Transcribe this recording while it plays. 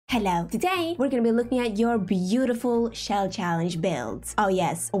Hello, today we're gonna be looking at your beautiful shell challenge builds. Oh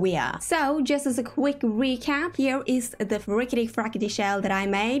yes, we are. So just as a quick recap, here is the frickety frackety shell that I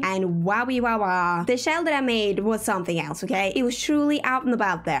made, and wowie wah wah. The shell that I made was something else, okay? It was truly out and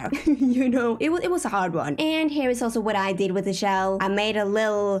about there. You know, it was a hard one. And here is also what I did with the shell. I made a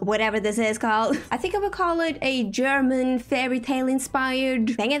little, whatever this is called. I think I would call it a German fairy tale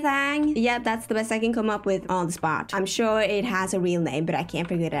inspired thing. Yeah, that's the best I can come up with on the spot. I'm sure it has a real name, but I can't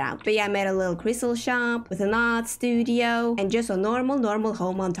figure it out. But yeah, I made a little crystal shop with an art studio and just a normal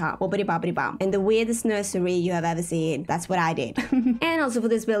home on top. Bobbity bobbity bom. And the weirdest nursery you have ever seen. That's what I did. And also for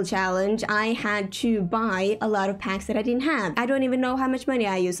this build challenge, I had to buy a lot of packs that I didn't have. I don't even know how much money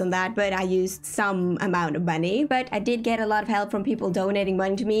I used on that, but I used some amount of money. But I did get a lot of help from people donating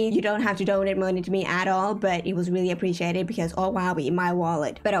money to me. You don't have to donate money to me at all, but it was really appreciated because, oh wow, my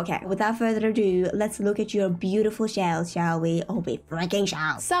wallet. But okay, without further ado, let's look at your beautiful shells, shall we? Oh, we freaking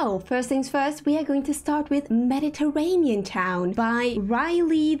shall. So, first things first, we are going to start with Mediterranean Town by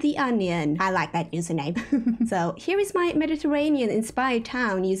rileytheonion. I like that username. So, here is my Mediterranean-inspired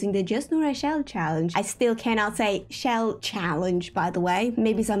town using the Just Nora Shell challenge. I still cannot say shell challenge, by the way.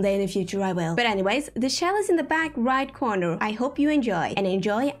 Maybe someday in the future I will. But anyways, the shell is in the back right corner. I hope you enjoy. And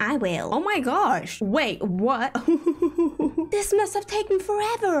enjoy I will. Oh my gosh. Wait, what? This must have taken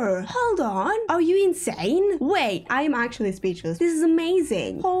forever. Hold on. Are you insane? Wait, I am actually speechless. This is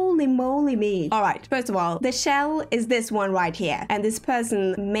amazing. Holy moly me. Alright, first of all, the shell is this one right here. And this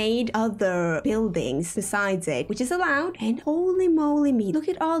person made other buildings besides it, which is allowed. And holy moly me. Look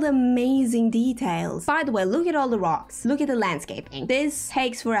at all the amazing details. By the way, look at all the rocks. Look at the landscaping. This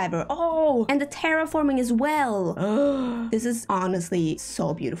takes forever. Oh, and the terraforming as well. This is honestly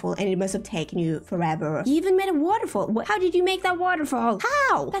so beautiful. And it must have taken you forever. You even made a waterfall. How did you make that waterfall?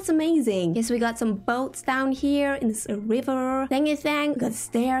 How? That's amazing. Yes, we got some boats down here in this river. Thangy thang. We got a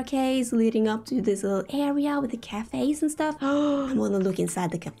staircase leading up to this little area with the cafes and stuff. I want to look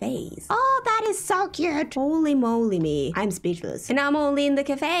inside the cafes. Oh, that is so cute. Holy moly me. I'm speechless. And I'm only in the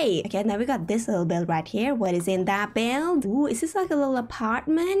cafe. Okay, now we got this little build right here. What is in that build? Ooh, is this like a little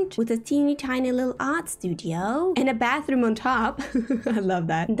apartment with a teeny tiny little art studio and a bathroom on top? I love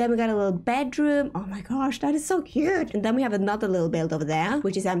that. And then we got a little bedroom. Oh my gosh, that is so cute. And then we have another little build over there,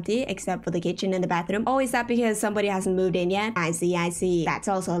 which is empty except for the kitchen and the bathroom. Oh, is that because somebody hasn't moved in yet? I see. That's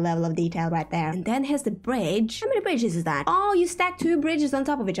also a level of detail right there. And then here's the bridge. How many bridges is that? Oh, you stacked 2 bridges on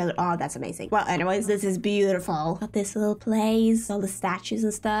top of each other. Oh, that's amazing. Well, anyways, this is beautiful. Got this little place, all the statues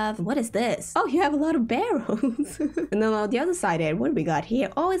and stuff. What is this? Oh, you have a lot of barrels. And then on the other side here, what do we got here?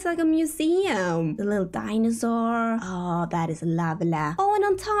 Oh, it's like a museum. The little dinosaur. Oh, that is lovely. Oh, and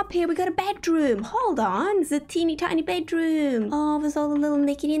on top here, we got a bedroom. Hold on. It's a teeny tiny bedroom. Oh, with all the little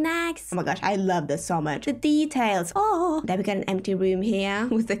knickety knacks. Oh my gosh, I love this so much. The details. Oh, then we got an empty room here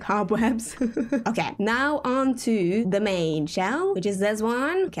with the cobwebs. Okay, now on to the main shell, which is this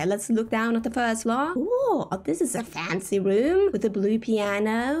one. Okay, let's look down at the first floor. Ooh, oh, this is a fancy room with a blue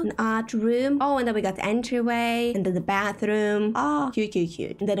piano, an art room. Oh, and then we got the entryway and then the bathroom. Oh,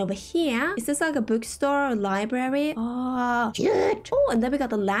 cute. And then over here, is this like a bookstore or library? Oh, cute. Oh, and then we got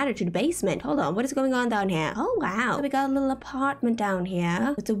the ladder to the basement. Hold on, what is going on down here? Oh, wow. So we got a little apartment down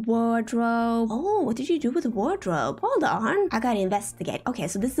here with the wardrobe. Oh, what did you do with the wardrobe? Hold on. I gotta investigate. Okay,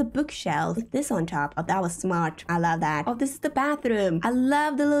 so this is a bookshelf with this on top. Oh, that was smart. I love that. Oh, this is the bathroom. I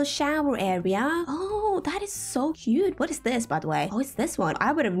love the little shower area. Oh, that is so cute. What is this, by the way? Oh, it's this one.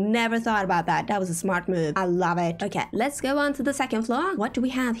 I would have never thought about that. That was a smart move. I love it. Okay, let's go on to the second floor. What do we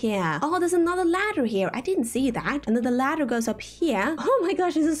have here? Oh, there's another ladder here. I didn't see that. And then the ladder goes up here. Oh my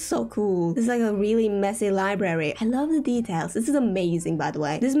gosh, this is so cool. This is like a really messy library. I love the details. This is amazing, by the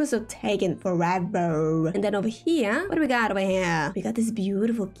way. This must have taken forever. And then over here, what do we got over here? We got this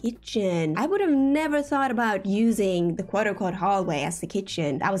beautiful kitchen. I would have never thought about using the quote-unquote hallway as the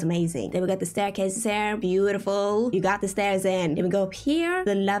kitchen. That was amazing. Then we got the staircases there. Beautiful. You got the stairs in. Then we go up here.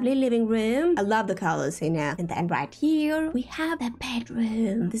 The lovely living room. I love the colors in here. And then right here, we have the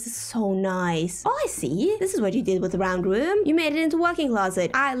bedroom. This is so nice. Oh, I see. This is what you did with the round room. You made it into a walk-in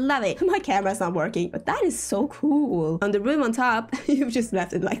closet. I love it. My camera's not working, but that is so cool. On the room on top, you've just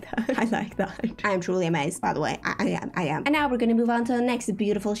left it like that. I like that. I am truly amazed, by the way. I am. And now we're gonna move on to the next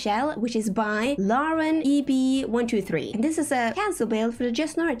beautiful shell, which is by Lauren EB123. And this is a cancel build for the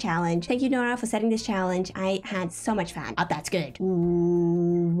Just Nora challenge. Thank you, Nora, for setting this challenge. I had so much fun. Oh, that's good.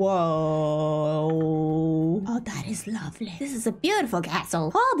 Ooh, Whoa. Oh, that is lovely. This is a beautiful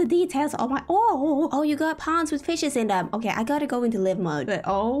castle. All the details. Oh my. Oh, you got ponds with fishes in them. Okay, I gotta go into live mode. But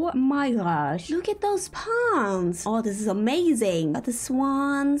oh my gosh. Look at those ponds. Oh, this is amazing. Got the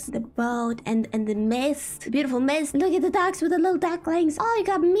swans, the boat, and the mist. The beautiful mist. Look at the ducks with the little ducklings. Oh, you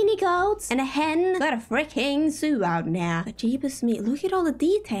got mini goats and a hen. Got a freaking zoo out now. But jeepers me. Look at all the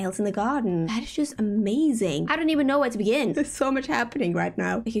details in the garden. That is just amazing. I don't even know where to begin. There's so much happening right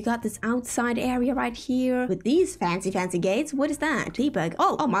now. Like you got this outside area right here with these fancy gates. What is that? Debug.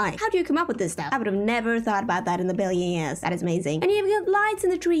 Oh my. How do you come up with this stuff? I would have never thought about that in a billion years. That is amazing. And you even got lights in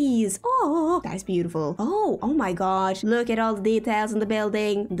the trees. Oh, that is beautiful. Oh my gosh. Look at all the details in the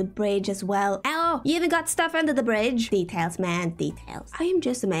building. The bridge as well. Oh, you even got stuff under the bridge. Details, man. Details. I am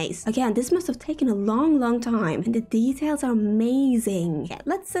just amazed. Again, this must have taken a long time. And the details are amazing. Yeah,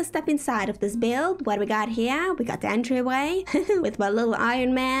 let's step inside of this build. What do we got here? We got the entryway with my little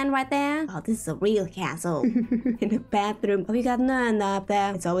Iron Man right there. Oh, this is a real castle. In the bathroom. Oh, we got none up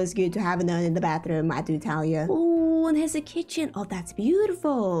there. It's always good to have a nun in the bathroom, I do tell you. Oh, and here's a kitchen. Oh, that's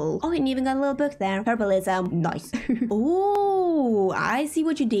beautiful. Oh, and even got a little book there. Herbalism. Nice. Oh, I see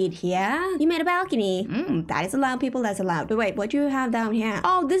what you did here. You made a balcony. That is allowed, people. That's allowed. But wait, what do you have down here?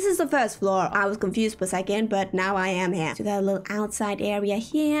 Oh, this is the first floor. I was confused for a second, but now I am here. So you got a little outside area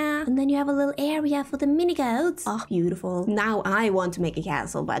here. And then you have a little area for the mini goats. Oh, beautiful. Now I want to make a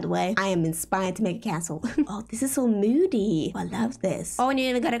castle, by the way. I am inspired to make a castle. Oh, this is so moody. Oh, I love this. Oh, and you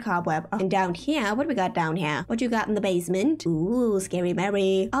even got a cobweb. Oh, and down here, what do we got down here? What you got in the basement? Ooh, scary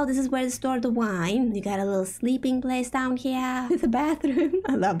Mary. Oh, this is where they store the wine. You got a little sleeping place down here with a bathroom.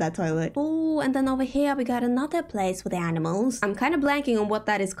 I love that toilet. Oh, and then over here we got another place for the animals. I'm kind of blanking on what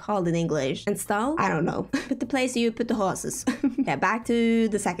that is called in English. And stall? I don't know. But the place you put the horses. Yeah, back to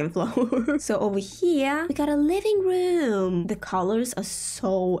the second floor. So over here we got a living room. The colors are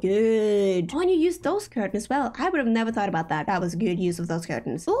so good. Oh, and you used those curtains as well. I would have never thought about that. That was a good use of those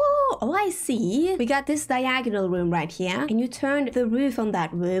curtains. Oh, I see. We got this diagonal room right here. And you turned the roof on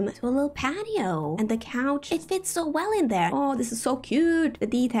that room to a little patio. And the couch, it fits so well in there. Oh, this is so cute. The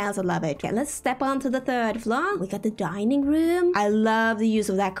details, I love it. Okay, let's step on to the third floor. We got the dining room. I love the use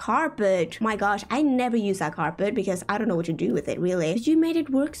of that carpet. My gosh, I never use that carpet because I don't know what to do with it, really. But you made it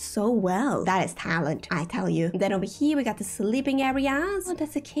work so well. That is talent, I tell you. And then over here, we got the sleeping areas. Oh,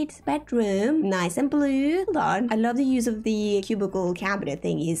 that's a kid's bedroom. Nice and blue. Hold on. I love the use of the cubicle cabinet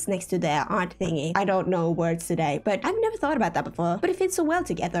thingies next to the art thingy. I don't know words today, but I've never thought about that before. But it fits so well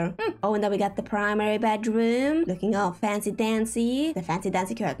together. Oh, and then we got the primary bedroom. Looking all fancy-dancy. The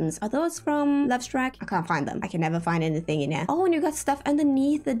fancy-dancy curtains. Are those from Love Struck? I can't find them. I can never find anything in here. Oh, and you got stuff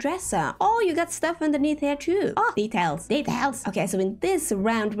underneath the dresser. Oh, you got stuff underneath here too. Oh, details. Details. Okay, so in this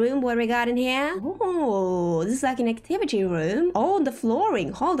round room, what do we got in here? Oh, this is like an activity room. Oh, and the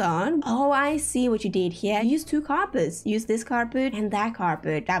flooring. Hold on. Oh, I see what you did here. You used two carpets. Use this carpet and that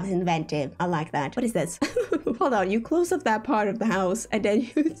carpet. That was inventive. I like that. What is this? Hold on. You closed up that part of the house and then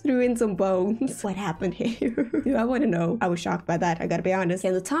you threw in some bones. What happened here? Do I want to know? I was shocked by that. I gotta be honest. Okay,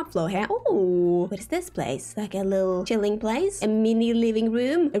 on the top floor here. Oh, what is this place? Like a little chilling place? A mini living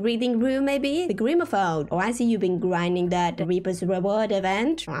room? A reading room maybe? The gramophone. Oh, I see you've been grinding that Reaper's Reward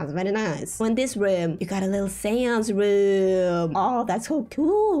event. Oh, that's very nice. Oh, in this room, you got a little seance room. Oh, that's so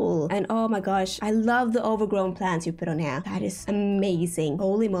cool. And oh my gosh, I love the overgrown plants you put on here. That is amazing.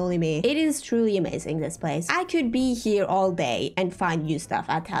 Holy moly me. It is truly amazing, this place. I could be here all day and find new stuff,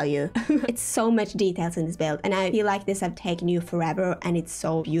 I tell you. It's so much details in this build and I feel like this have taken you forever and it's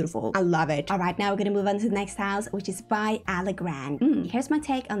so beautiful. I love it. All right, now we're gonna move on to the next house, which is by Alegrand. Here's my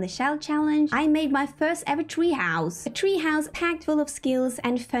take on the shell challenge. I made my first ever tree house. A tree house packed full of skills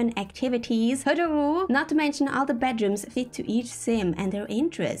and fun activities. Hello! Not to mention all the bedrooms fit to each sim and their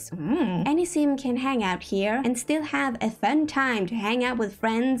interests. Any sim can hang out here and still have a fun time to hang out with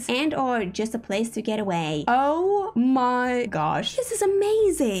friends and or just a place to get away. Oh my gosh. This is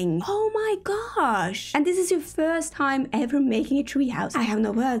amazing. Oh my gosh. And this is your first time ever making a tree house. I have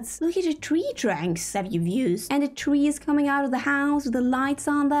no words. Look at the tree trunks that you've used. And the trees coming out of the house with the lights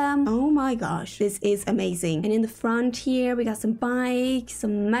on them. Oh my gosh. This is amazing. And in the front here, we got some bikes,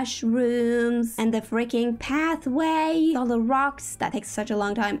 some mushrooms, and the freaking pathway. All the rocks. That takes such a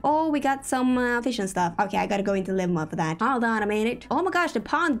long time. Oh, we got some fish and stuff. Okay, I gotta go into live mode for that. Hold on a minute. Oh my gosh, the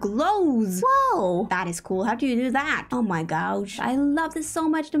pond glows. Whoa. That is cool. How do you do that? Oh my gosh. I love this so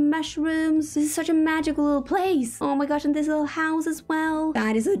much. The mushrooms. This is such a magical little place. Oh my gosh, and this little house as well.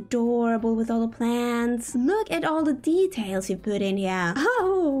 That is adorable with all the plants. Look at all the details you put in here.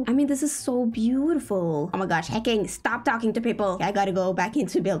 Oh, Wow. I mean, this is so beautiful. Oh my gosh, hacking. Stop talking to people. I gotta go back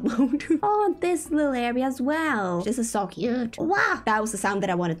into build mode. Oh, this little area as well. This is so cute. Wow. That was the sound that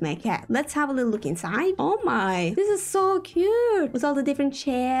I wanted to make. Yeah, let's have a little look inside. Oh my. This is so cute. With all the different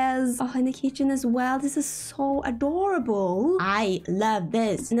chairs. Oh, in the kitchen as well. This is so adorable. I love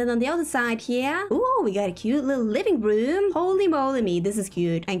this. And then on the other side here, ooh, we got a cute little living room. Holy moly me. This is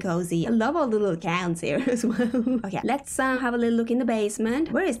cute and cozy. I love all the little cans here as well. Okay, let's have a little look in the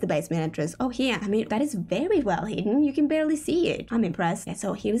basement. Where is the basement entrance? Oh, here. I mean, that is very well hidden. You can barely see it. I'm impressed. Yeah,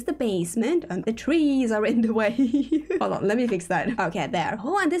 so here's the basement and the trees are in the way. Hold on, let me fix that. Okay, there.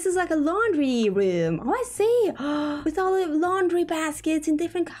 Oh, and this is like a laundry room. Oh, I see. With all the laundry baskets in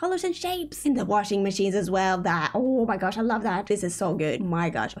different colors and shapes. And the washing machines as well. That, oh my gosh, I love that. This is so good. My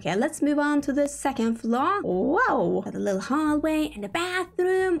gosh. Okay, let's move on to the second floor. Whoa. Got a little hallway and a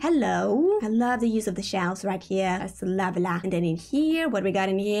bathroom. Hello. I love the use of the shelves right here. That's lovely. And then in here, what we got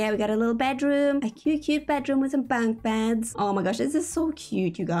in here? We got a little bedroom. A cute bedroom with some bunk beds. Oh my gosh, this is so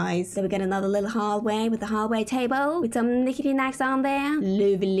cute, you guys. Then we got another little hallway with a hallway table with some nickety knacks on there.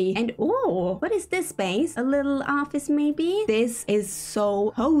 Lovely. And oh, what is this space? A little office maybe? This is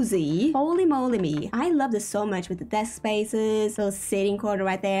so cozy. Holy moly me. I love this so much with the desk spaces, little sitting corner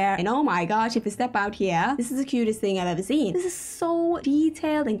right there. And oh my gosh, if we step out here, this is the cutest thing I've ever seen. This is so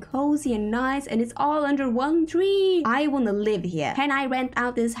detailed and cozy and nice, and it's all under one tree. I want to live here. Can I rent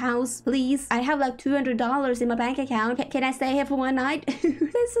out this house, please? I have like $200 in my bank account. Can I stay here for one night?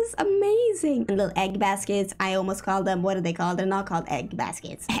 This is amazing. And little egg baskets. I almost call them, what do they call? They're not called egg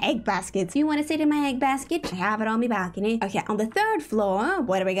baskets. Egg baskets. You want to sit in my egg basket? I have it on my balcony. Okay, on the third floor,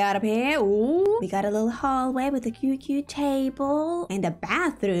 what do we got up here? Ooh, we got a little hallway with a cute table and a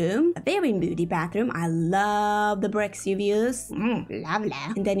bathroom. A very moody bathroom. I love the bricks you've used. Lovely.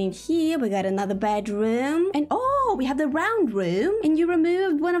 And then in here, we got another bedroom. And oh, we have the round room. And you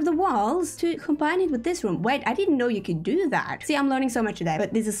removed one of the walls to combine it with this room. Wait, I didn't know you could do that. See, I'm learning so much today,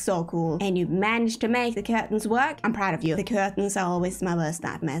 but this is so cool. And you managed to make the curtains work. I'm proud of you. The curtains are always my worst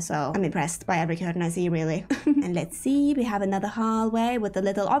nightmare, so I'm impressed by every curtain I see, really. And let's see, we have another hallway with a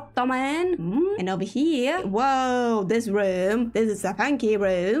little ottoman. And over here, whoa, this room. This is a funky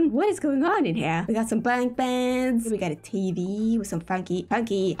room. What is going on in here? We got some bunk beds. We got a TV with some funky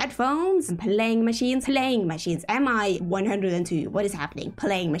headphones and playing machines. Am I 102? What is happening?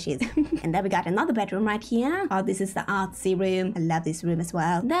 Playing machines. And then we got another bedroom right here. Oh, this is the artsy room. I love this room as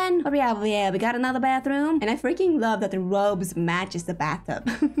well. Then what we have over here? We got another bathroom. And I freaking love that the robes matches the bathtub.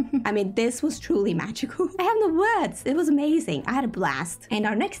 I mean, this was truly magical. I have no words. It was amazing. I had a blast. And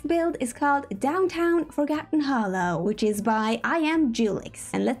our next build is called Downtown Forgotten Hollow, which is by iamjulix.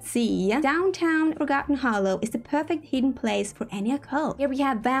 And let's see. Downtown Forgotten Hollow is the perfect hidden place for any occult. Here we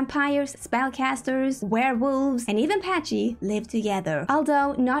have vampires, spellcasters, werewolves, and even Patchy live together,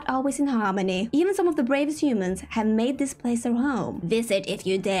 although not always in harmony. Even some of the bravest humans have made this place their home. Visit if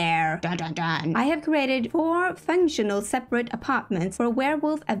you dare. Dun dun dun. I have created 4 functional separate apartments for a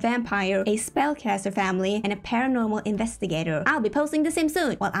werewolf, a vampire, a spellcaster family, and a paranormal investigator. I'll be posting the same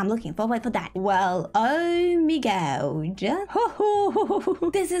soon. Well, I'm looking forward for that. Well, oh my god.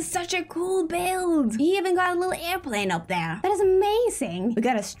 This is such a cool build. He even got a little airplane up there. That is amazing. We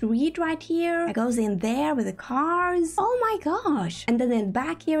got a street right here that goes in there with the cars. Oh my gosh. And then in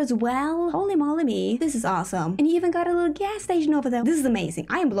back here as well. Holy moly me. This is awesome. And you even got a little gas station over there. This is amazing.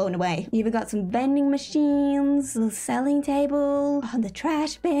 I am blown away. You even got some vending machines, a little selling table, the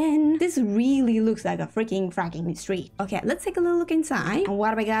trash bin. This really looks like a freaking fracking street. Okay, let's take a little look inside. And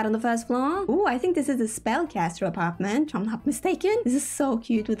what do we got on the first floor? Oh, I think this is a spellcaster apartment, if I'm not mistaken. This is so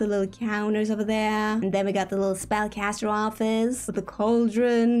cute with the little counters over there. And then we got the little spellcaster office with the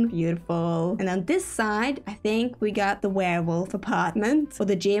cauldron. Beautiful. And on this side, I think we got the werewolf apartment or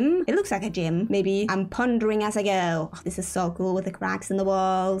the gym. It looks like a gym. Maybe I'm pondering as I go. Oh, this is so cool with the cracks in the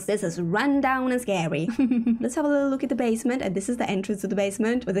walls. This is run down and scary. Let's have a little look at the basement. And this is the entrance to the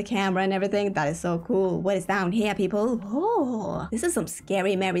basement with the camera and everything. That is so cool. What is down here, people? Oh, this is some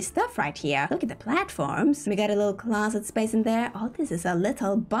scary Mary stuff right here. Look at the platforms. We got a little closet space in there. Oh, this is a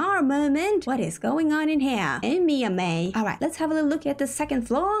little bar moment. What is going on in here? EmieJG. All right, let's have a little look at the second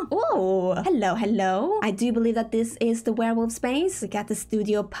floor. Oh, hello. I do believe that this is the werewolf space. We got the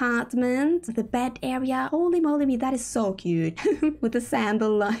studio apartment with the bed area. Holy moly me, that is so cute. With the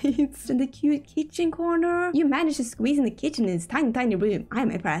sandal lights and the cute kitchen corner. You managed to squeeze in the kitchen in this tiny room.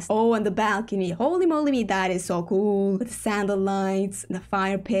 I'm impressed. Oh, and the balcony. Holy moly me, that is so cool. With the sandal lights and the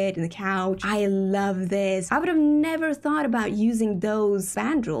fire pit and the couch. I love this. I would have never thought about using those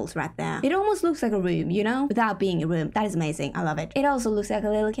spandrels right there. It almost looks like a room, you know, without being a room. That is amazing. I love it. It also looks like a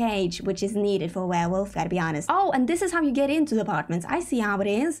little cage, which is needed for a werewolf, gotta be honest. Oh, and this is how you get into the party. apartments. I see how it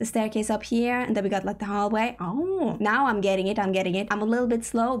is. The staircase up here, and then we got like the hallway. Oh, now I'm getting it. I'm getting it. I'm a little bit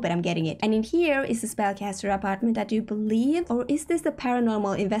slow, but I'm getting it. And in here is the spellcaster apartment, I do believe. Or is this the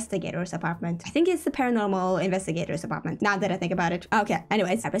paranormal investigator's apartment? I think it's the paranormal investigator's apartment, now that I think about it. Okay,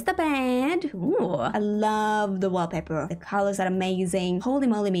 anyways, I pressed the bed. Ooh, I love the wallpaper. The colors are amazing. Holy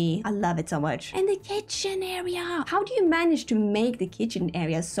moly me, I love it so much. And the kitchen area. How do you manage to make the kitchen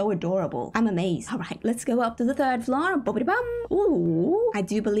area so adorable? I'm amazed. All right, let's go up to the 3rd floor. Boop-a-bum. Ooh, I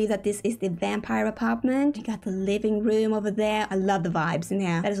do believe that this is the vampire apartment. You got the living room over there. I love the vibes in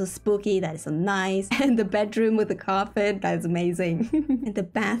here. That is so spooky. That is so nice. And the bedroom with the carpet. That is amazing. And the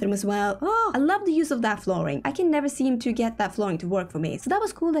bathroom as well. Oh, I love the use of that flooring. I can never seem to get that flooring to work for me. So that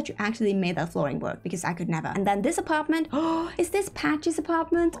was cool that you actually made that flooring work, because I could never. And then this apartment. Oh, is this Patchy's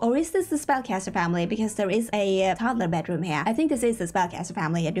apartment? Or is this the spellcaster family? Because there is a toddler bedroom here. I think this is the spellcaster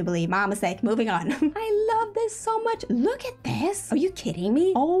family, I do believe. My mistake. Moving on. I love this so much. Look at this. Are you kidding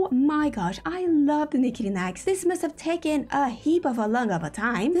me? Oh my gosh. I love the knickknacks. This must have taken a heap of a long of a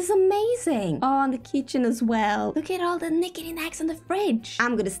time. This is amazing. Oh, and the kitchen as well. Look at all the knickknacks in the fridge.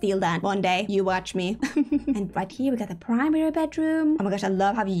 I'm gonna steal that one day. You watch me. And right here we got the primary bedroom. Oh my gosh, I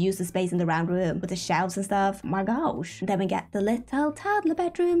love how you use the space in the round room with the shelves and stuff. Oh my gosh. And then we got the little toddler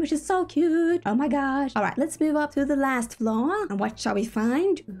bedroom, which is so cute. Oh my gosh. All right, let's move up to the last floor. And what shall we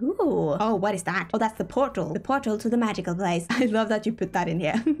find? Ooh. Oh, what is that? Oh, that's the portal. The portal to the magical place. I love that you put that in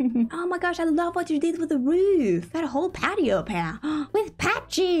here. Oh my gosh, I love what you did with the roof. Got a whole patio up here. With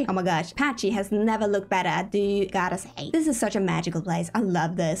Patchy. Oh my gosh, Patchy has never looked better, I do gotta say. This is such a magical place. I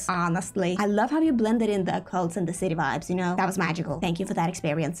love this, honestly. I love how you blended in the occults and the city vibes, you know? That was magical. Thank you for that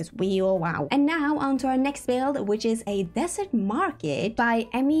experience. It's real wow. And now on to our next build, which is a desert market by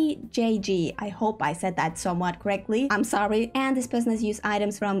EmieJG. I hope I said that somewhat correctly. I'm sorry. And this person has used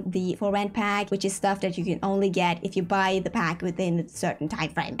items from the for rent pack, which is stuff that you can only get if you buy the pack within a certain time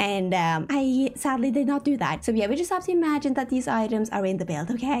frame. And I sadly did not do that. So yeah, we just have to imagine that these items are in the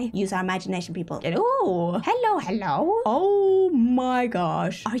build, okay? Use our imagination, people. And oh, hello. Oh my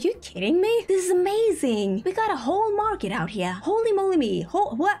gosh. Are you kidding me? This is amazing. We got a whole market out here. Holy moly me.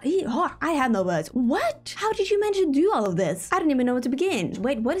 What? I have no words. What? How did you manage to do all of this? I don't even know where to begin.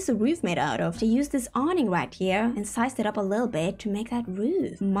 Wait, what is the roof made out of? They used this awning right here and sized it up a little bit to make that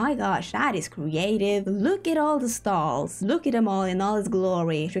roof. My gosh, that is creative. Look at all the stalls. Look at them all in all its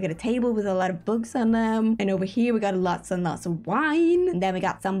glory. We got a table with a lot of books on them. And over here we got lots and lots of wine. And then we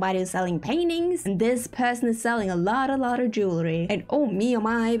got somebody who's selling paintings. And this person is selling a lot of jewelry. And oh me, oh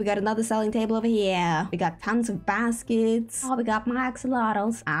my, we got another selling table over here. We got tons of baskets. Oh, we got my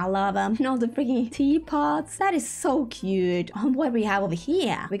axolotls. I love them. And all the freaking teapots. That is so cute. Oh, what do we have over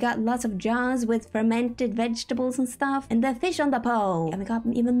here? We got lots of jars with fermented vegetables and stuff. And the fish on the pole. And we got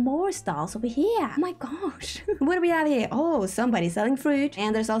even more stalls over here. Oh my gosh. What do we have here? Oh, somebody's selling fruit.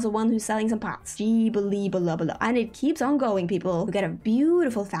 And there's also one who's selling some pots. And it keeps on going, people. We got a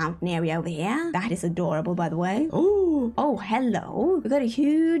beautiful fountain area over here. That is adorable, by the way. Oh, hello. We got a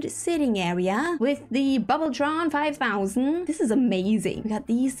huge sitting area with the Bubbletron 5000. This is amazing. We got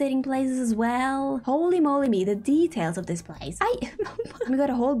these sitting places as well. Holy moly me, the details of this place. We got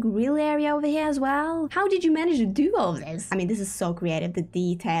a whole grill area over here as well. How did you manage to do all of this? I mean, this is so creative. The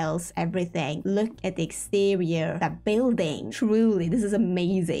details, everything. Look at the exterior, that building. Truly, this is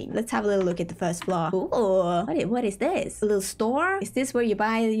amazing. Let's have a little look at the first floor. Ooh, what is this? A little store? Is this where you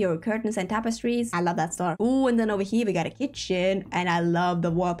buy your curtains and tapestries? I love that store. Ooh, and then over here we got a kitchen, and I love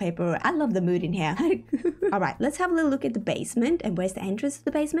the wallpaper. I love the mood in here. All right, let's have a little look at the basement. And where's the entrance to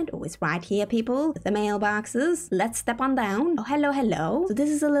the basement? Oh, it's right here, people, with the mailboxes. Let's step on down. Oh, hello. So this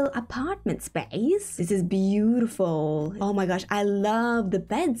is a little apartment space. This is beautiful. Oh my gosh, I love the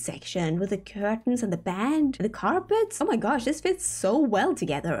bed section with the curtains and the bed and the carpets. Oh my gosh, this fits so well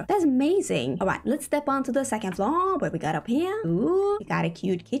together. That's amazing. All right, let's step onto the second floor. Where we got up here? Ooh, we got a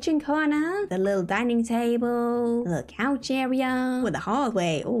cute kitchen corner, the little dining table, the little couch area with the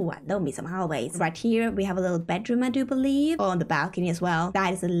hallway. Oh, I love me some hallways. Right here, we have a little bedroom, I do believe. Oh, on the balcony as well.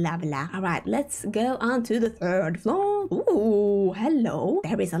 That is a lovely. All right, let's go on to the third floor. Ooh, hello.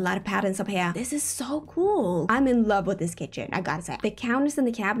 There is a lot of patterns up here. This is so cool. I'm in love with this kitchen, I gotta say. The counters and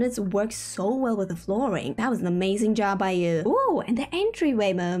the cabinets work so well with the flooring. That was an amazing job by you. Ooh, and the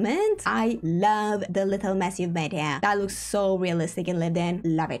entryway moment. I love the little mess you've made here. That looks so realistic and lived in.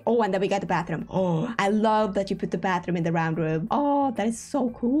 Love it. Oh, and then we got the bathroom. Oh, I love that you put the bathroom in the round room. Oh, that is so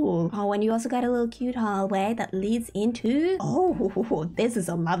cool. Oh, and you also got a little cute hallway that leads into... Oh, this is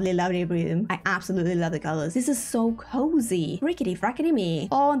a lovely room. I absolutely love the colors. This is so cozy. Rickety frackety me.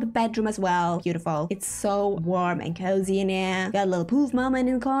 Oh, and the bedroom as well. Beautiful. It's so warm and cozy in here. Got a little poof moment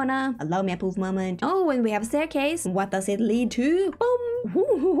in the corner. I love me a poof moment. Oh, and we have a staircase. What does it lead to? Boom.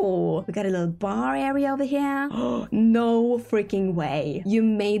 Ooh, we got a little bar area over here. No freaking way. You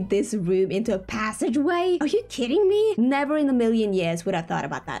made this room into a passageway? Are you kidding me? Never in a million years would I thought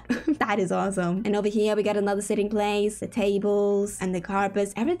about that. That is awesome. And over here we got another sitting place, the tables and the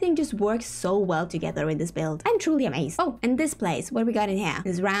carpets. Everything just works so well together in this build. I'm truly amazed. Oh, and this place, what we got in here?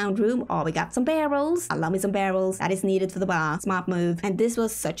 This round room. Oh, we got some barrels. I love me some barrels. That is needed for the bar. Smart move. And this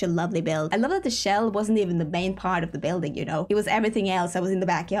was such a lovely build. I love that the shell wasn't even the main part of the building, you know. It was everything else that was in the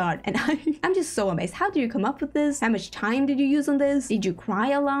backyard. And I'm just so amazed. How do you come up with this? How much time did you use on this? Did you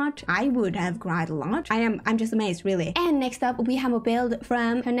cry a lot? I would have cried a lot. I'm just amazed, really. And next up, we have a build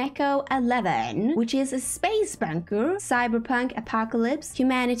from Kaneko 11, which is a space bunker, cyberpunk apocalypse,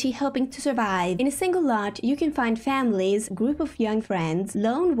 humanity hoping to survive. In a single lot, you can find families, group of young friends,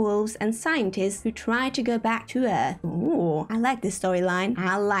 lone wolves, and scientists who try to go back to Earth. Ooh, I like this storyline.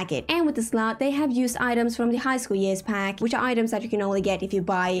 I like it. And with this lot, they have used items from the high school years pack, which are items that you can only get if you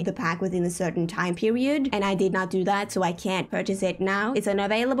buy the pack within a certain time period. And I did not do that, so I can't purchase it now. It's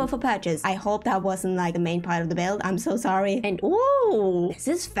unavailable for purchase. I hope that wasn't like the main part of the build. I'm so sorry. And ooh, this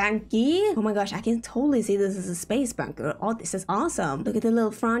is funky. Oh my gosh, I can totally see this as a space bunker. Oh, this is awesome. Look at the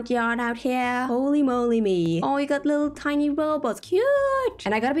little front yard out here. Holy moly me. Oh, you got little tiny robots. Cute.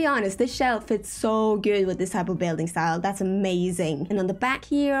 And I gotta be honest, this shell fits so good with this type of building style. That's amazing. And on the back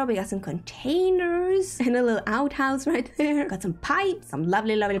here, we got some containers and a little outhouse right there. Got some pipes, some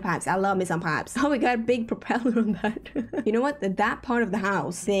lovely pipes. I love me some pipes. Oh, we got a big propeller on that. You know what? That part of the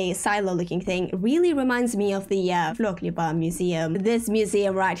house, the silo looking thing, really reminds me of the Florklipa museum. This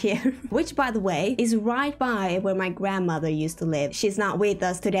museum right here, which by the way is right by where my grandmother used to live. She's not with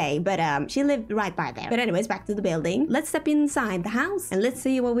us today, but she lived right by there. But anyways, back to the building. Let's step inside the house and let's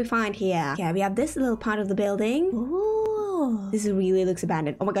see what we find here. Okay, we have this little part of the building. Ooh, this really looks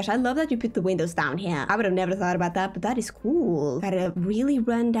abandoned. Oh my gosh, I love that you put the windows down here. I would have never thought about that, but that is cool. Got a really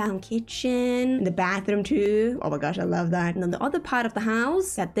run-down kitchen, the bathroom too. Oh my gosh, I love that. And on the other part of the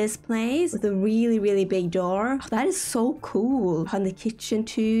house, got this place with a really big door. Oh, that is so cool. On the kitchen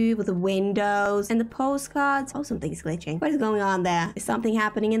too, with the windows and the postcards. Oh, something's glitching. What is going on there? Is something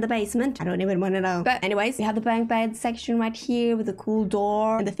happening in the basement? I don't even want to know. But anyways, we have the bunk bed section right here with a cool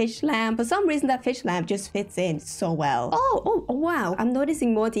door and the fish lamp. For some reason, that fish lamp just fits in so well. Oh, wow. I'm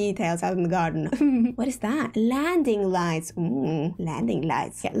noticing more details out in the garden. What is that? Landing lights. Landing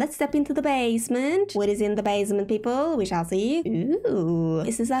lights. Yeah, let's step into the basement. What is in the basement, people? We shall see. Ooh,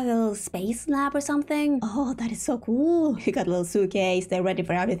 is this like a little space lab or something? Oh, that is so cool. You got a little suitcase. They're ready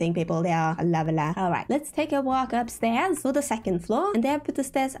for everything, people. They are. I love it. All right, let's take a walk upstairs to the second floor, and then put the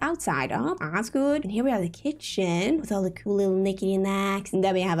stairs outside up. That's good. And here we have the kitchen with all the cool little knicky-knacks. And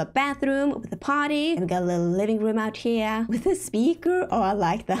then we have a bathroom with a potty. And we got a little living room out here with a speaker. Oh, I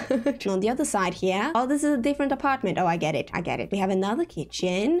like that. On the other side here, oh, this is a different apartment. Oh, I get it. We have another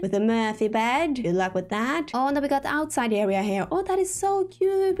kitchen with a Murphy bed. Good luck with that. Oh, and then we got the outside area here. Oh, that is so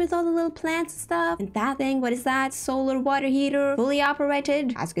cute with all the little plants and stuff. And that thing, what is that? Solar water heater, fully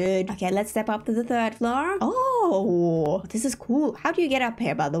operated. That's good. Okay, let's step up to the third floor. Oh, this is cool. How do you get up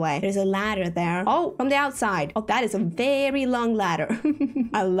here, by the way? There's a ladder there. Oh, from the outside. Oh, that is a very long ladder.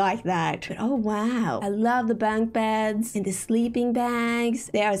 I like that. But oh, wow. I love the bunk beds and the sleeping bags.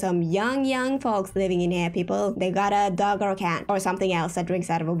 There are some young folks living in here, people. They got a dog or a cat or something else that drinks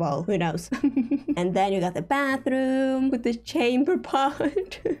out of a bowl. Who knows? And then you got the bathroom with the chamber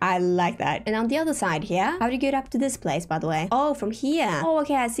pot. I like that. And on the other side here, how do you get up to this place, by the way? Oh, from here. Oh,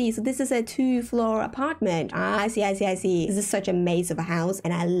 okay, I see. So this is a 2-floor apartment. I see. This is such a maze of a house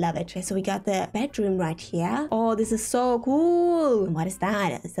and I love it. Okay, so we got the bedroom right here. Oh, this is so cool. What is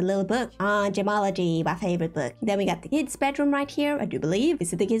that? It's a little book. Gemology, my favorite book. Then we got the kids' bedroom right here, I do believe.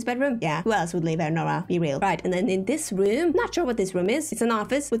 Is it the kids' bedroom? Yeah. Who else would live there, Nora? Be real. Right, and then in this room, not sure what this room is. It's an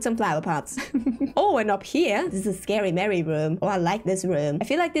office with some flower pots. Oh, and up here, this is a scary Mary room. Oh, I like this room. I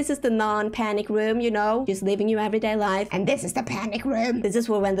feel like this is the non-panic room, you know, just living your everyday life. And this is the panic room. This is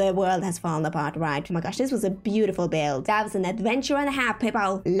for when the world has fallen apart, right? Oh my gosh, this was a beautiful build. That was an adventure and a half,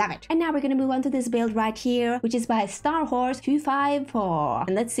 people. Love it. And now we're gonna move on to this build right here, which is by Starhorse254.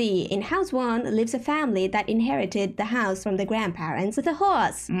 And let's see, in house 1 lives a family that inherited the house from the grandparents with a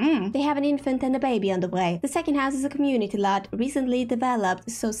horse. They have an infant and a baby on the way. The second house is a community lot recently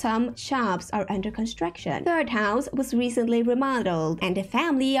developed, so some shops are under construction. Third house was recently remodeled, and the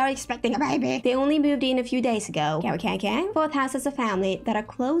family are expecting a baby. They only moved in a few days ago. Okay. Fourth house is a family that are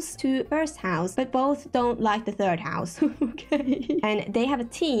close to first house, but both don't like the third house. Okay. And they have a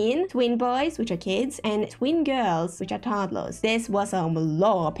twin boys, which are kids, and twin girls, which are toddlers. This was a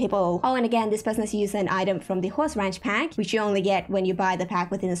lot of people. Oh, and again, this person has used an item from the horse ranch pack, which you only get when you buy the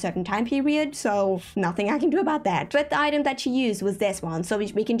pack within a certain time period, so nothing I can do about that. But the item that she used was this one, so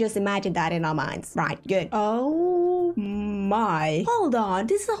we can just imagine that in our minds. Right, good. Oh my. Hold on,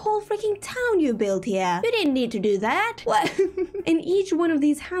 this is a whole freaking town you built here. You didn't need to do that. What? And each one of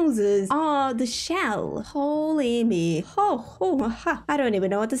these houses are the shell. Holy me. I don't even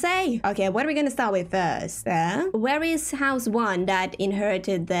know what to say. Okay, what are we gonna start with first? Where is house one that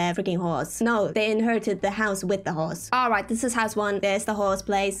inherited the freaking horse? No, they inherited the house with the horse. Alright, this is house one. There's the horse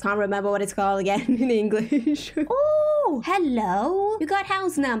place. Can't remember what it's called again in English. Oh, hello. You got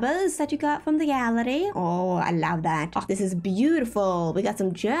house numbers that you got from the gallery. Oh, I love that. Oh, this is beautiful. We got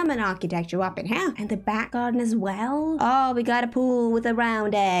some German architecture up in here. And the back garden as well. Oh, we got a pool with a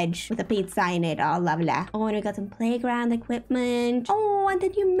round edge with a pizza in it. Oh, lovely. Oh, and we got some playground equipment. Oh, and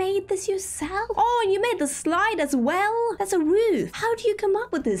then you made this yourself. Oh, and you made the slide as well. That's a roof. How do you come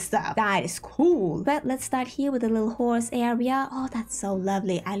up with this stuff? That is cool. But let's start here with a little horse area. Oh, that's so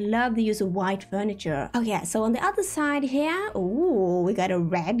lovely. I love the use of white furniture. Okay, so on the other side here, oh, we got a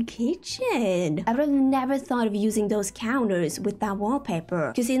red kitchen. I would have never thought of using those counters with that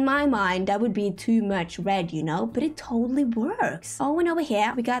wallpaper, because in my mind that would be too much red, you know, but it totally works. Oh, and over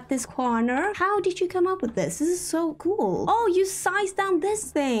here we got this corner. How did you come up with this? This is so cool. Oh, you sized down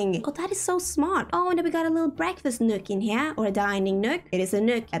this thing. Oh, that is so smart. Oh, and then we got a little breakfast nook in here, or a dining nook. It is a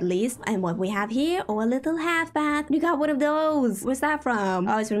nook at least. And what we have here, oh, a little half bath. You got one of those. Where's that from?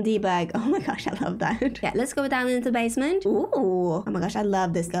 Oh, it's from Debug. Oh my gosh, I love that. Yeah, let's go down into the basement. Ooh, oh my gosh, I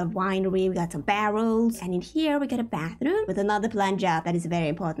love this. Got winery, we got some barrels, and in here we got a bathroom with another plunger. That is very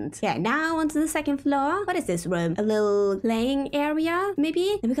important. Yeah, now onto the second floor. What is this room? A little playing area,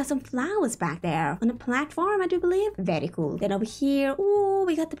 maybe? And we got some flowers back there on a platform, I do believe. Very cool. Then over here, ooh,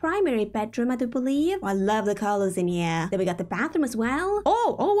 we got the primary bedroom, I do believe. Oh, I love the colors in here. Then we got the bathroom as well.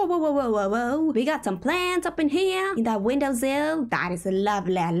 Oh, whoa. We got some plants up in here in that windowsill. That is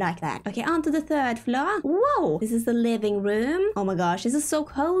lovely. I like that. Okay, on to the third floor. Whoa, this is the living room. Oh my gosh, this is so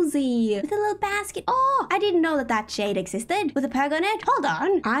cozy. With a little basket. Oh, I didn't know that that shade existed with a pug on it. Hold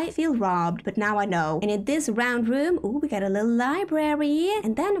on. I feel robbed, but now I know. And in this round room, oh, we got a little library.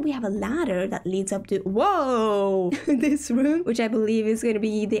 And then we have a ladder that leads up to, whoa, this room, which I believe is going to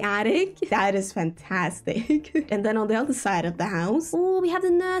be the attic. That is fantastic. And then on the other side of the house, oh, we have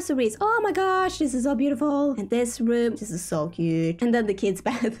the nurseries. Oh my gosh, this is so beautiful. And this room, this is so cute. And then the kids'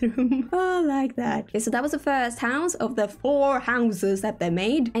 bathroom. Oh, I like that. Okay, so that was the first house of the 4 houses that they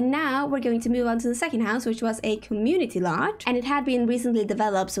made. And now we're going to move on to the second house, which was a community lot. And it had been recently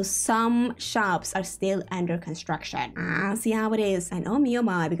developed, so some shops are still under construction. See how it is. And oh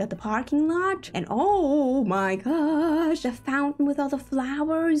my, we got the parking lot. And oh my gosh, the fountain with all the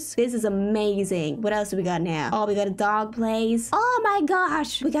flowers. This is amazing. What else do we got now? Oh, we got a dog place. Oh my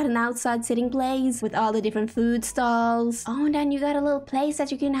gosh, we got an outside sitting place with all the different food stalls. Oh, and then you got a little place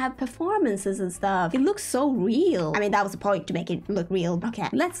that you can have performances and stuff. It looks so real. I mean, that was the point, to make it look real. Okay,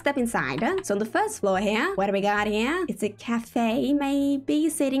 let's step inside. So on the first floor here, what do we got here? It's a cafe, maybe,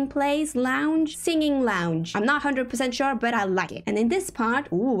 sitting place, lounge, singing lounge. I'm not 100% sure, but I like it. And in this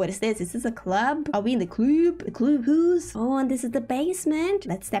part, ooh, what is this? Is this a club? Are we in the club? The club who's? Oh, and this is the basement.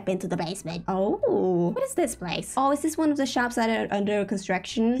 Let's step into the basement. Oh, what is this place? Oh, is this one of the shops that are under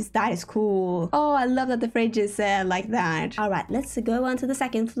construction? That is cool. Oh, I love that the fridge is like that. All right, let's go on to the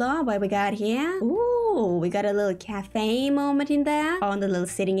second floor. What we got here? Ooh, we got a little cafe moment in there. Oh, and the little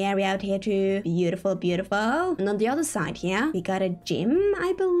sitting area out here too. Beautiful, beautiful. And on the other side here, we got a gym,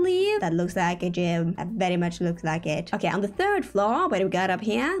 I believe. That looks like a gym. That very much looks like it. Okay, on the third floor, what do we got up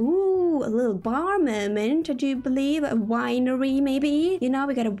here? Ooh, a little bar moment, I do believe. A winery, maybe. You know,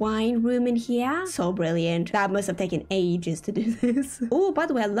 we got a wine room in here. So brilliant. That must have taken ages to do this. Oh, by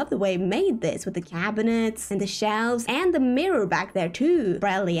the way, I love the way it made this with the cabinets and the shelves and the mirror back there too.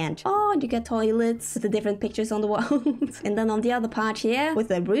 Brilliant. Oh, and you got toilets with the different pictures on the walls. And then on the other part here with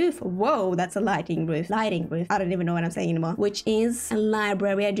the roof. Whoa, that's a lighting roof. Lighting roof. I don't even know what I'm saying anymore. Which is a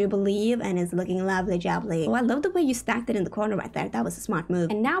library, I do believe, and it's looking lovely jubbly. Oh, I love the way you stacked it in the corner right there. That was a smart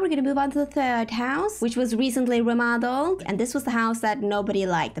move. And now we're gonna move on to the third house, which was recently remodeled. And this was the house that nobody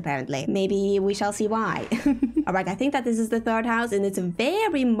liked, apparently. Maybe we shall see why. Alright, I think that this is the third house, and it's a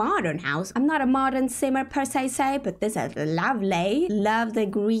very modern house. I'm not a modern simmer per se, but this is lovely. Love the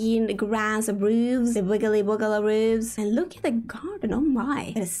green grass roofs, the wiggly wiggle roofs. And look at the garden, oh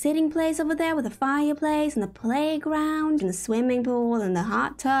my. Got a sitting place over there with a fireplace and a playground and a swimming pool and a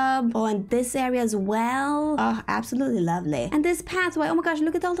hot tub. Oh, and this area as well. Oh, absolutely lovely. And this pathway, oh my gosh,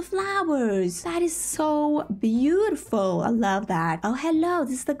 look at all the flowers. flowers. That is so beautiful. I love that. Oh, hello.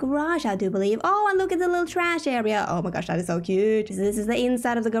 This is the garage, I do believe. Oh, and look at the little trash area. Oh my gosh, that is so cute. So this is the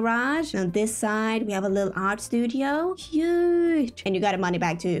inside of the garage. And on this side, we have a little art studio. Cute. And you got a money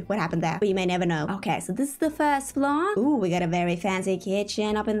bag too. What happened there? But you may never know. Okay, so this is the first floor. Ooh, we got a very fancy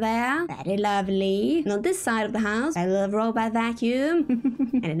kitchen up in there. Very lovely. And on this side of the house, I love robot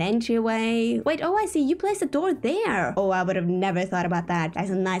vacuum. And an entryway. Wait, oh, I see. You placed a door there. Oh, I would have never thought about that. That's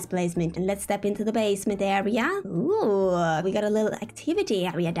a nice placement. And let's step into the basement area. Ooh, we got a little activity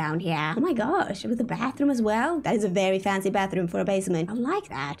area down here. Oh my gosh, with a bathroom as well. That is a very fancy bathroom for a basement. I like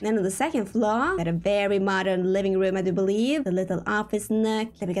that. And then on the second floor, got a very modern living room, I do believe. The little office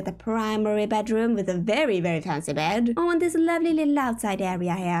nook. Then we got the primary bedroom with a very, very fancy bed. Oh, and this lovely little outside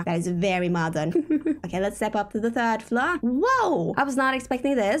area here. That is very modern. Okay, let's step up to the third floor. Whoa! I was not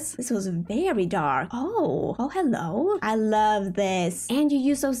expecting this. This was very dark. Oh, hello. I love this. And you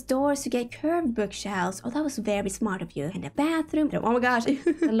use those doors to get curved bookshelves. Oh, that was very smart of you. And the bathroom. Oh my gosh.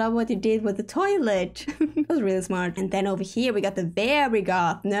 I love what you did with the toilet. That was really smart. And then over here, we got the very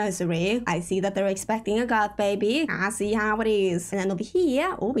goth nursery. I see that they're expecting a goth baby. I see how it is. And then over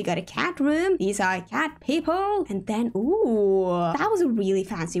here, oh, we got a cat room. These are cat people. And then, ooh, that was a really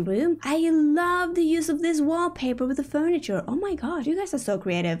fancy room. I love the use of this wallpaper with the furniture. Oh my gosh, you guys are so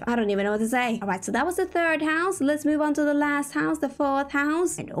creative. I don't even know what to say. All right, so that was the third house. Let's move on to the last house, the fourth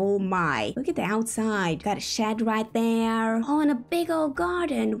house. And oh my, look at the outside. Got a shed right there. Oh, and a big old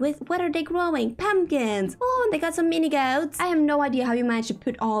garden with, what are they growing? Pumpkins. Oh, and they got some mini goats. I have no idea how you managed to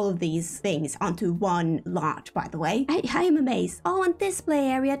put all of these things onto one lot, by the way. I am amazed. Oh, and display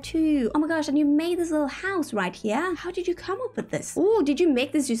area too. Oh my gosh, and you made this little house right here. How did you come up with this? Oh, did you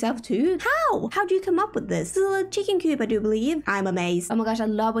make this yourself too? How did you come up with this? This is a little chicken coop, I do believe. I'm amazed. Oh my gosh, I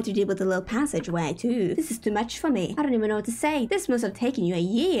love what you did with the little passageway too. This is too much for me. I don't even know what to say. This must have taken you a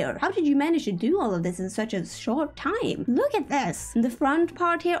year. How did you manage to do all of this in such a short time? Look at this. In the front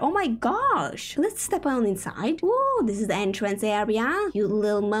part here. Oh my gosh. Let's step on inside. Oh, this is the entrance area. Cute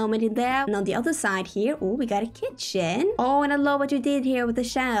little moment in there. And on the other side here, oh, we got a kitchen. Oh, and I love what you did here with the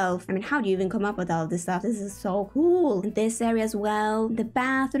shelf. I mean, how do you even come up with all of this stuff? This is so cool. And this area as well. The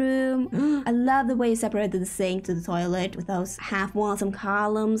bathroom. I love the way you separated the sink to the toilet with those half walls and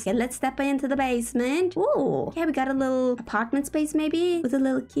columns. Okay, let's step into the basement. Ooh, okay, we got a little apartment space maybe with a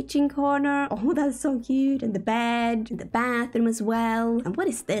little kitchen corner. Oh, that's so cute. And the bed, and the bathroom as well. And what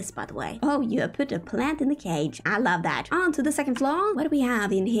is this, by the way? Oh, you have put a plant in the cage. I love that. On to the second floor. What do we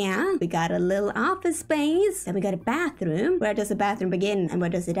have in here? We got a little office space. Then we got a bathroom. Where does the bathroom begin and where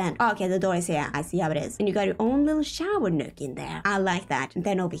does it end? Oh, okay, the door is here. I see how it is. And you got your own little shower nook in there. I like that. And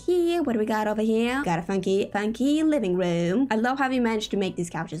then over here, what do we got over here? Got a funky living room. I love how you managed to make these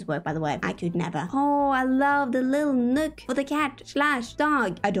couches work, by the way. I could never. Oh, I love the little nook for the cat /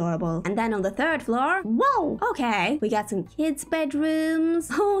 dog. Adorable. And then on the third floor, whoa, okay, we got some kids' bedrooms.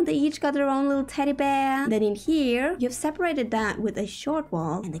 Oh, they each got their own little teddy bear. Then in here, you've separated that with a short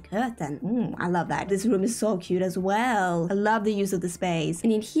wall and a curtain. I love that. This room is so cute as well. I love the use of the space.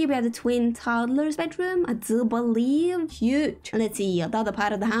 And in here, we have the twin toddler's bedroom. I do believe. Cute. And let's see, the other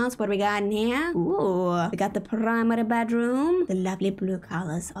part of the house, what we got in here? Ooh, we got the primary bedroom. The lovely blue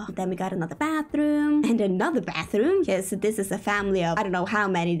colors. Oh, then we got another bathroom. And another bathroom. Yes, this is a family of, I don't know how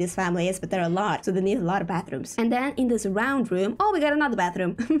many this family is, but there are a lot. So they need a lot of bathrooms. And then in this round room, oh, we got another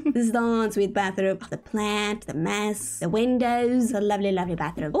bathroom. This is the ensuite bathroom. Oh, the plant, the mess, the windows, the lovely, lovely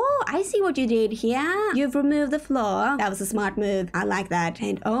bathroom. Oh, I see what you did here. You've removed the floor. That was a smart move. I like that.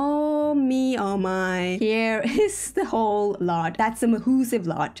 And oh me, oh my. Here is the whole lot. That's a massive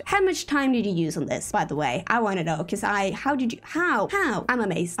lot. How much time did you use on this, by the way? I want to know, because how did you, how? I'm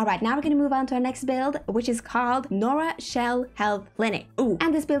amazed. All right, now we're going to move on to our next build, which is called Nora Shell Health Clinic. Ooh,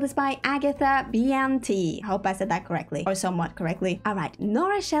 and this build is by agathebnt. I hope I said that correctly, or somewhat correctly. All right,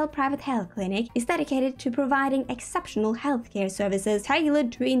 Nora Shell Private Health Clinic is dedicated to providing exceptional healthcare services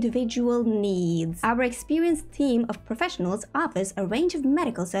tailored to individual needs. Our experienced team of professionals offers a range of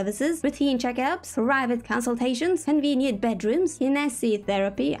medical services, routine checkups, private consultations, convenient bedrooms,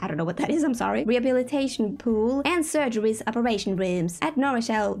 kinesiotherapy, I don't know what that is, I'm sorry, rehabilitation pool, and surgeries operation rooms. At Nora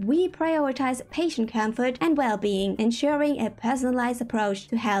Shell, we prioritize patient comfort and well-being, ensuring a personalized approach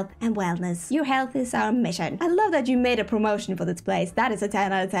to health and wellness. Your health is our mission. I love that you made a promotion for this place. That is a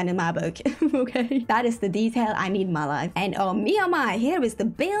 10 out of 10 in my book. Okay, that is the detail I need in my life. And oh me, oh my, here is the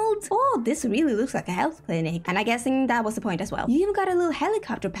build. Oh, this really looks like a health clinic, and I'm guessing that was the point as well. You even got a little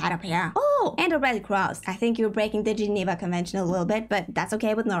helicopter pad up here. Oh, and a Red Cross. I think you're breaking the Geneva Convention a little bit, but that's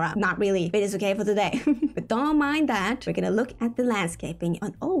okay with Nora. Not really. It is okay for today. But don't mind that. We're gonna look at the landscaping.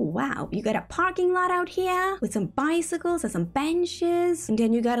 And oh wow, you got a parking lot out here with some bicycles and some benches. this. And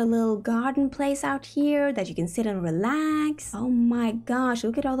then you got a little garden place out here that you can sit and relax. Oh my gosh,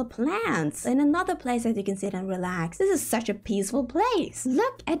 look at all the plants. And another place that you can sit and relax. This is such a peaceful place.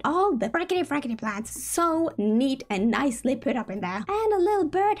 Look at all the frackety plants. So neat and nicely put up in there. And a little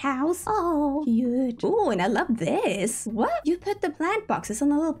birdhouse. Oh, cute. Oh, and I love this. What? You put the plant boxes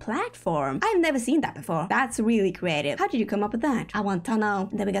on a little platform. I've never seen that before. That's really creative. How did you come up with that? I want to know.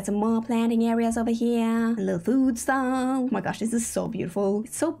 And then we got some more planting areas over here. A little food stall. Oh my gosh, this is so beautiful.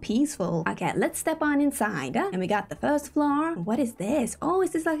 It's so peaceful. Okay, let's step on inside. And we got the first floor. What is this? Oh,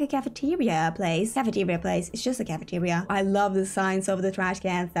 is this like a cafeteria place? Cafeteria place. It's just a cafeteria. I love the signs over the trash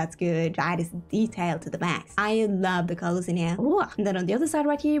cans. That's good. That is detailed to the max. I love the colors in here. Ooh. And then on the other side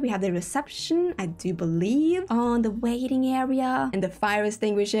right here, we have the reception, I do believe. On the waiting area. And the fire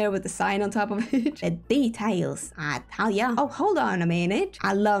extinguisher with the sign on top of it. The details, I tell ya. Oh, hold on a minute.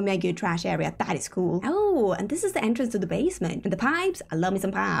 I love my good trash area. That is cool. Oh, and this is the entrance to the basement. And the pipes, I love me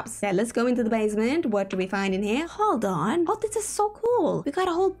some pipes. Yeah, let's go into the basement. What do we find in here? Hold on. Oh, this is so cool. We got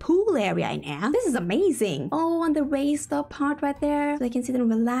a whole pool area in here. This is amazing. Oh, on the raised up part right there. So I can sit and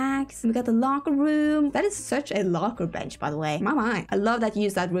relax. And we got the locker room. That is such a locker bench, by the way. My. I love that you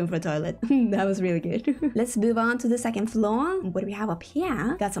used that room for a toilet. That was really good. Let's move on to the second floor. What do we have up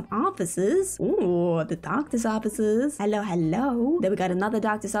here? Got some offices. Ooh, the doctor's offices. Hello. Then we got another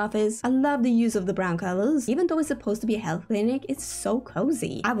doctor's office. I love the use of the brown colors. Even though it's supposed to be a health clinic, it's so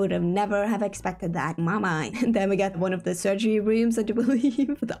cozy. I would have never have expected that. My. And then we got one of the surgery rooms, I do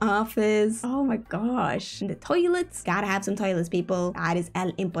believe. The office. Oh my gosh. And the toilets. Gotta have some toilets, people. That is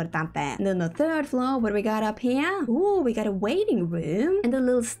el importante. And then the third floor, what do we got up here? Ooh, we got a waiting room. And the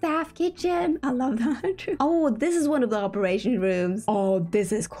little staff kitchen. I love that. Oh, this is one of the operation rooms. Oh,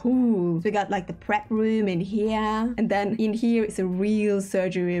 this is cool. So we got like the prep room in here. And then in here is a real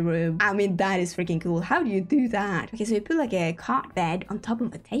surgery room. I mean, that is freaking cool. How do you do that? Okay, so you put like a cot bed on top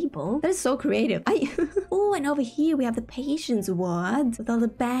of a table. That is so creative. Oh, and over here we have the patient's ward with all the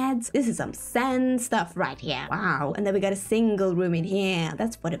beds. This is some sense stuff right here. Wow. And then we got a single room in here.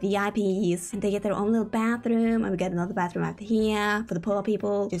 That's for the VIPs. And they get their own little bathroom. And we got another bathroom out here for the poor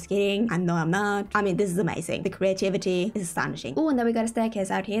people. Just kidding. I know I'm not. I mean, this is amazing. The creativity is astonishing. Oh, and then we got a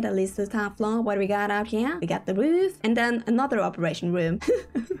staircase out here that leads to the top floor. What do we got out here? We got the roof. And then another operation room.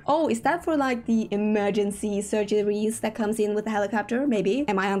 Oh, is that for like the emergency surgeries that comes in with the helicopter? Maybe.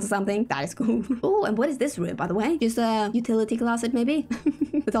 Am I onto something? That is cool. Oh, and what is this room, by the way? Just a utility closet, maybe?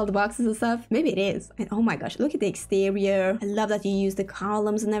 With all the boxes and stuff? Maybe it is. And oh my gosh, look at the exterior. I love that you use the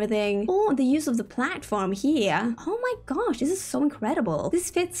columns and everything. Oh, and the use of the platform here. Oh my gosh, this is so incredible.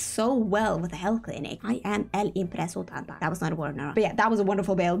 This fits so well with the health clinic. I am el impreso tanta. That was not a word, no. But yeah, that was a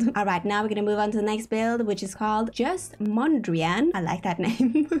wonderful build. All right, now we're gonna move on to the next build, which is called Just Mondrian. I like that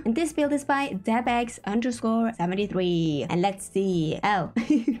name. And this build is by debex_73. And let's see. Oh,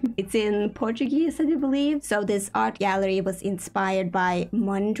 it's in Portuguese, I do believe. So this art gallery was inspired by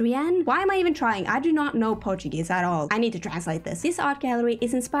Mondrian. Why am I even trying? I do not know Portuguese at all. I need to translate this. This art gallery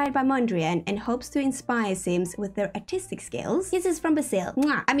is inspired by Mondrian and hopes to inspire Sims with their artistic skills. This is from Brazil.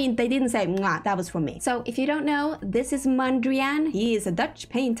 Mwah. I mean, they didn't say mwah. That was from me. So if you don't know, this is Mondrian. He is a Dutch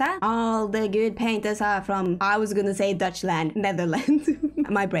painter. All the good painters are from, I was gonna say Dutchland, Netherlands.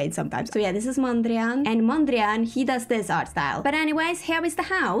 My brain sometimes. So yeah, this is Mondrian. And Mondrian, he does this art style. But anyways, here is the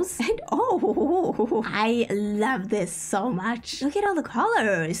house. And oh, I love this so much. Look at all the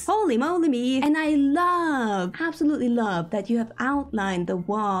colors. Holy moly me. And I love, absolutely love that you have outlined the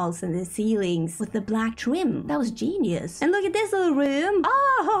walls and the ceilings with the black trim. That was genius. And look at this little room.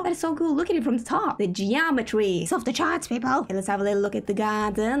 Oh, that is so cool. Look at it from the top. The geometry. It's off the charts, people. Okay, let's have a little look at the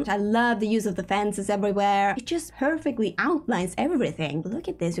garden. I love the use of the fences everywhere. It just perfectly outlines everything. Look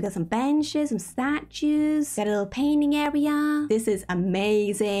at this. We got some benches, some statues. Got a little painting area. This is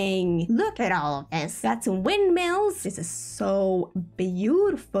amazing. Look at all of this. Got some windmills. This is so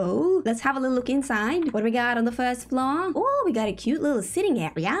beautiful. Let's have a little look inside. What do we got on the first floor? Oh, we got a cute little sitting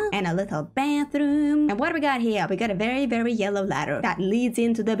area and a little bathroom. And what do we got here? We got a very, very yellow ladder that leads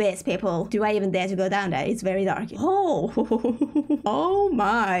into the base, people. Do I even dare to go down there? It's very dark. Oh, oh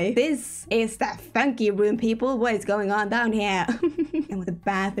my. This is the funky room, people. What is going on down here? And with the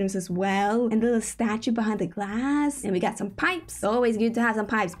bathrooms as well. And the little statue behind the glass. And we got some pipes. Always good to have some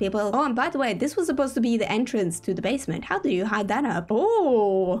pipes, people. Oh, and by the way, this was supposed to be the entrance to the basement. How do you hide that up?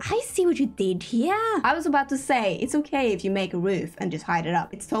 Oh, I see what you did here. I was about to say, it's okay if you make a roof and just hide it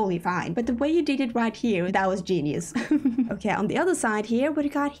up. It's totally fine. But the way you did it right here, that was genius. Okay, on the other side here, what do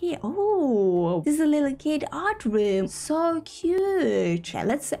you got here? Oh, this is a little kid art room. So cute. Okay,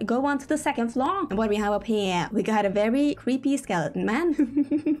 let's go on to the second floor. And what do we have up here? We got a very creepy skeleton man.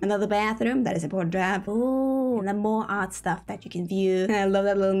 again. Another bathroom, that is important to have. Oh, and then more art stuff that you can view. I love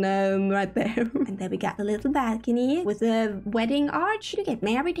that little gnome right there. And then we got the little balcony with the wedding arch to get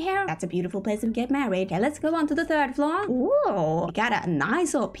married here. That's a beautiful place to get married. Okay, let's go on to the third floor. Ooh, we got a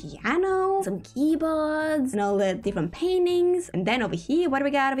nice old piano, some keyboards, and all the different paintings. And then over here, what do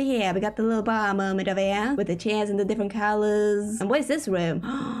we got over here? We got the little bar moment over here with the chairs in the different colors. And what is this room?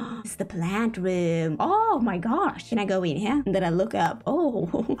 It's the plant room. Oh my gosh. Can I go in here? And then I look up.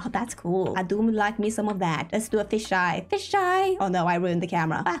 Oh, that's cool. I do like me some of that. Let's do a fisheye. Fisheye. Oh no, I ruined the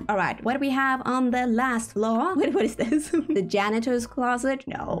camera. All right. What do we have on the last floor? Wait, what is this? The janitor's closet?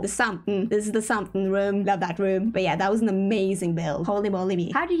 No. The something. This is the something room. Love that room. But yeah, that was an amazing build. Holy moly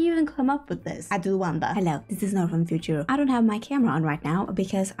me. How did you even come up with this? I do wonder. Hello, this is Nora from the future. I don't have my camera on right now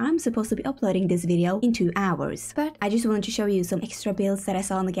because I'm supposed to be uploading this video in 2 hours. But I just wanted to show you some extra builds that I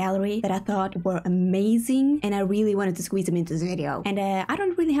saw in the gallery that I thought were amazing, and I really wanted to squeeze them into this video. And I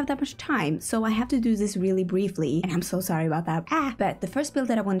don't really have that much time, so I have to do this really briefly, and I'm so sorry about that. But the first build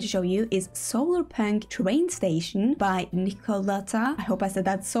that I wanted to show you is Solarpunk Train Station by Nicolata. I hope I said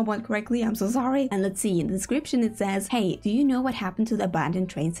that somewhat correctly. I'm so sorry. And let's see, in the description it says, hey, do you know what happened to the abandoned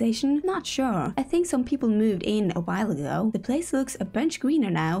train station? Not sure. I think some people moved in a while ago. The place looks a bunch greener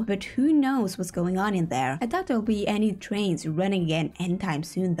now, but who knows what's going on in there. I doubt there'll be any trains running again anytime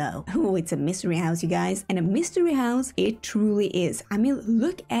soon though. Oh, it's a mystery house, you guys. And a mystery house it truly is. I mean,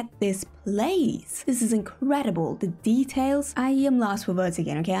 look at this place. This is incredible. The details. I am lost for words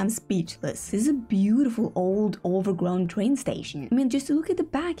again, okay? I'm speechless. This is a beautiful old overgrown train station. I mean, just look at the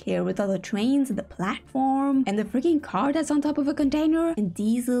back here with all the trains and the platform and the freaking car that's on top of a container and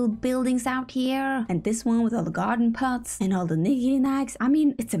diesel buildings out here and this one with all the garden pots and all the knicky-knacks. I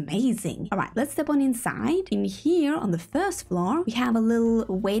mean, it's amazing. All right, let's step on inside. In here on the first floor, we have a little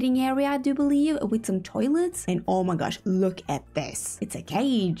waiting area, I do believe, with some toilets. And oh my gosh, look at this. It's a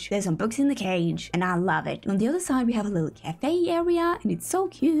cage. There's some books in the cage and I love it. On the other side, we have a little cafe area and it's so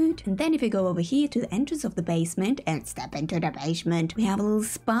cute. And then if you go over here to the entrance of the basement and step into the basement, we have a little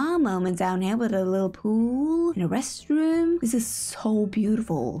spa moment down here with a little pool and a restroom. This is so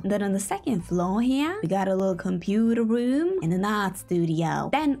beautiful. And then on the second floor here, we got a little computer room and an art studio.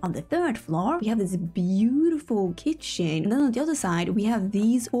 Then on the third floor, we have this beautiful kitchen. And then on the other side, we have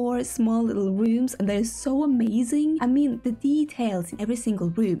these 4 small little rooms and they're so amazing. I mean, the details in every single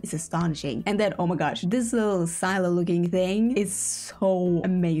room is astonishing. And then, oh my gosh, this little silo looking thing is so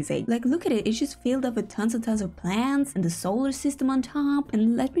amazing. Like, look at it. It's just filled up with tons and tons of plants and the solar system on top.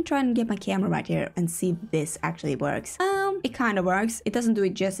 And let me try and get my camera right here and see if this actually works. It kind of works. It doesn't do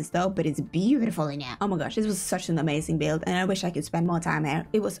it justice though, but it's beautiful in here. Oh my gosh, this was such an amazing build and I wish I could spend more time here.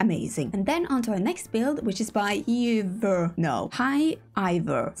 It was amazing. And then on to our next build, which is by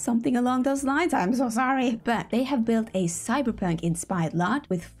Ivor. Something along those lines. I'm so sorry. But they have built a cyberpunk inspired lot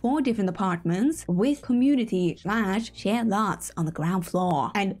with 4 different apartments with community/shared lots on the ground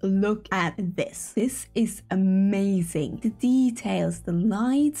floor. And look at this. This is amazing. The details, the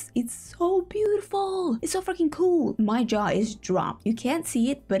lights, it's so beautiful. It's so freaking cool. My jaw is dropped. You can't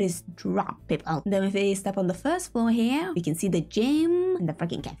see it, but it's dropped, people. Then if we step on the first floor here, we can see the gym and the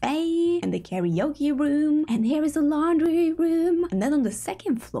freaking cafe and the karaoke room. And here is the laundry room. And then on the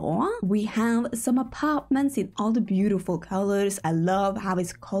second floor, we have some apartments in all the beautiful colors. I love how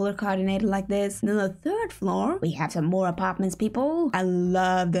it's color coordinated like this. And then on the third floor, we have some more apartments, people. I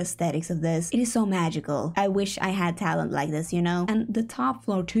love the aesthetics of this. It is so magical. I wish I had talent like this, you know? And the top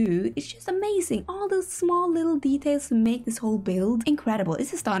floor too, it's just amazing. All those small little details to make this whole build incredible.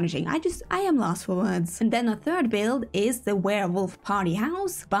 It's astonishing. I am lost for words. And then the third build is the Werewolf Party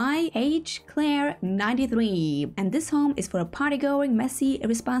House by H. Claire 93. And this home is for a party-going, messy,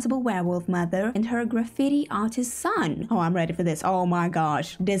 irresponsible werewolf mother and her graffiti artist son. Oh, I'm ready for this. Oh my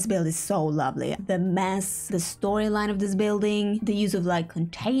gosh. This build is so lovely. The mess, the storyline of this building, the use of like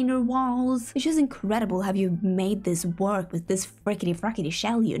container walls. It's just incredible how you made this work with this frickety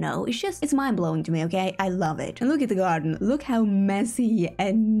shell, you know? It's mind-blowing to me, okay? I love it. And look at the garden. Look how messy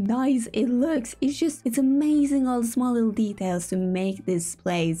and nice it looks. It's amazing, all the small little details to make this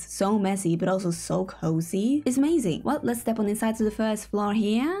place so messy but also so cozy. It's amazing. Well, let's step on inside to the first floor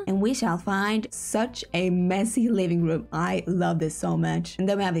here and we shall find such a messy living room. I love this so much. And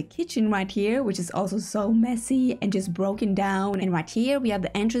then we have the kitchen right here, which is also so messy and just broken down. And right here we have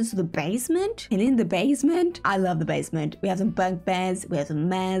the entrance to the basement. And in the basement, I love the basement. We have some bunk beds, we have some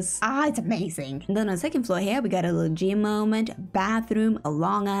mess. It's amazing. And then on the second floor here, we got a little gym moment, a bathroom, a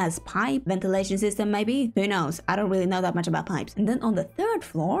long ass pipe, ventilation system maybe. Who knows? I don't really know that much about pipes. And then on the third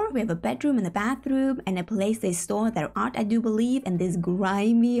floor, we have a bedroom and a bathroom and a place they store their art, I do believe, and this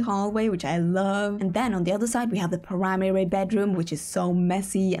grimy hallway, which I love. And then on the other side, we have the primary primary bedroom, which is so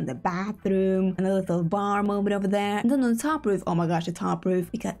messy, and the bathroom, and a little bar moment over there. And then on the top roof, oh my gosh, the top roof,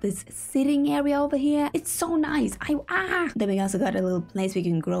 we got this sitting area over here. It's so nice. Then we also got a little place where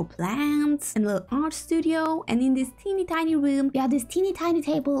you can grow plants, and a little art studio, and in this teeny tiny room, we have this teeny tiny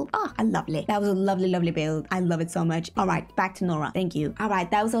table. Oh, lovely. That was a lovely build. I love it so much. All right, back to Nora. Thank you. All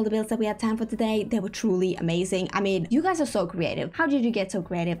right, that was all the builds that we had time for today. They were truly amazing. I mean, you guys are so creative. How did you get so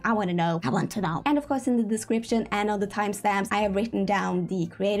creative? I want to know. I want to know. And of course, in the description and on the timestamps, I have written down the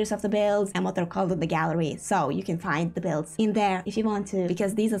creators of the builds and what they're called in the gallery. So you can find the builds in there if you want to,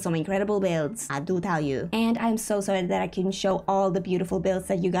 because these are some incredible builds, I do tell you. And I'm so sorry that I couldn't show all the beautiful builds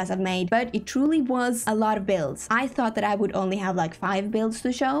that you guys have made, but it truly was a lot of builds. I thought that I would only have like 5 builds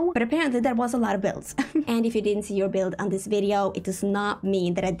to show, but apparently there was a lot of builds. And if you didn't see your build on this video, it does not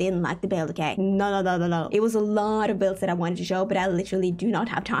mean that I didn't like the build, okay? No. It was a lot of builds that I wanted to show, but I literally do not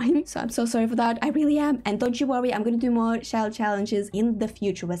have time. So I'm so sorry for that. I really am. And don't you worry, I'm gonna do more shell challenges in the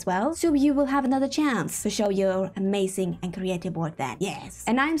future as well. So you will have another chance to show your amazing and creative work then. Yes.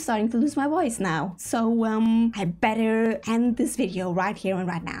 And I'm starting to lose my voice now. So I better end this video right here and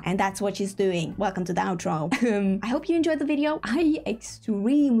right now. And that's what she's doing. Welcome to the outro. I hope you enjoyed the video. I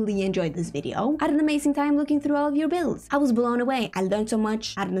extremely enjoyed this video. I had an amazing time looking through all of your builds. I was blown away. I learned so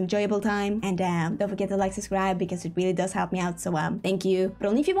much. I had an enjoyable time. And don't forget to like, subscribe, because it really does help me out. So thank you. But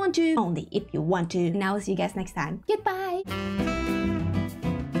only if you want to. Only if you want to. And I will see you guys next time. Goodbye.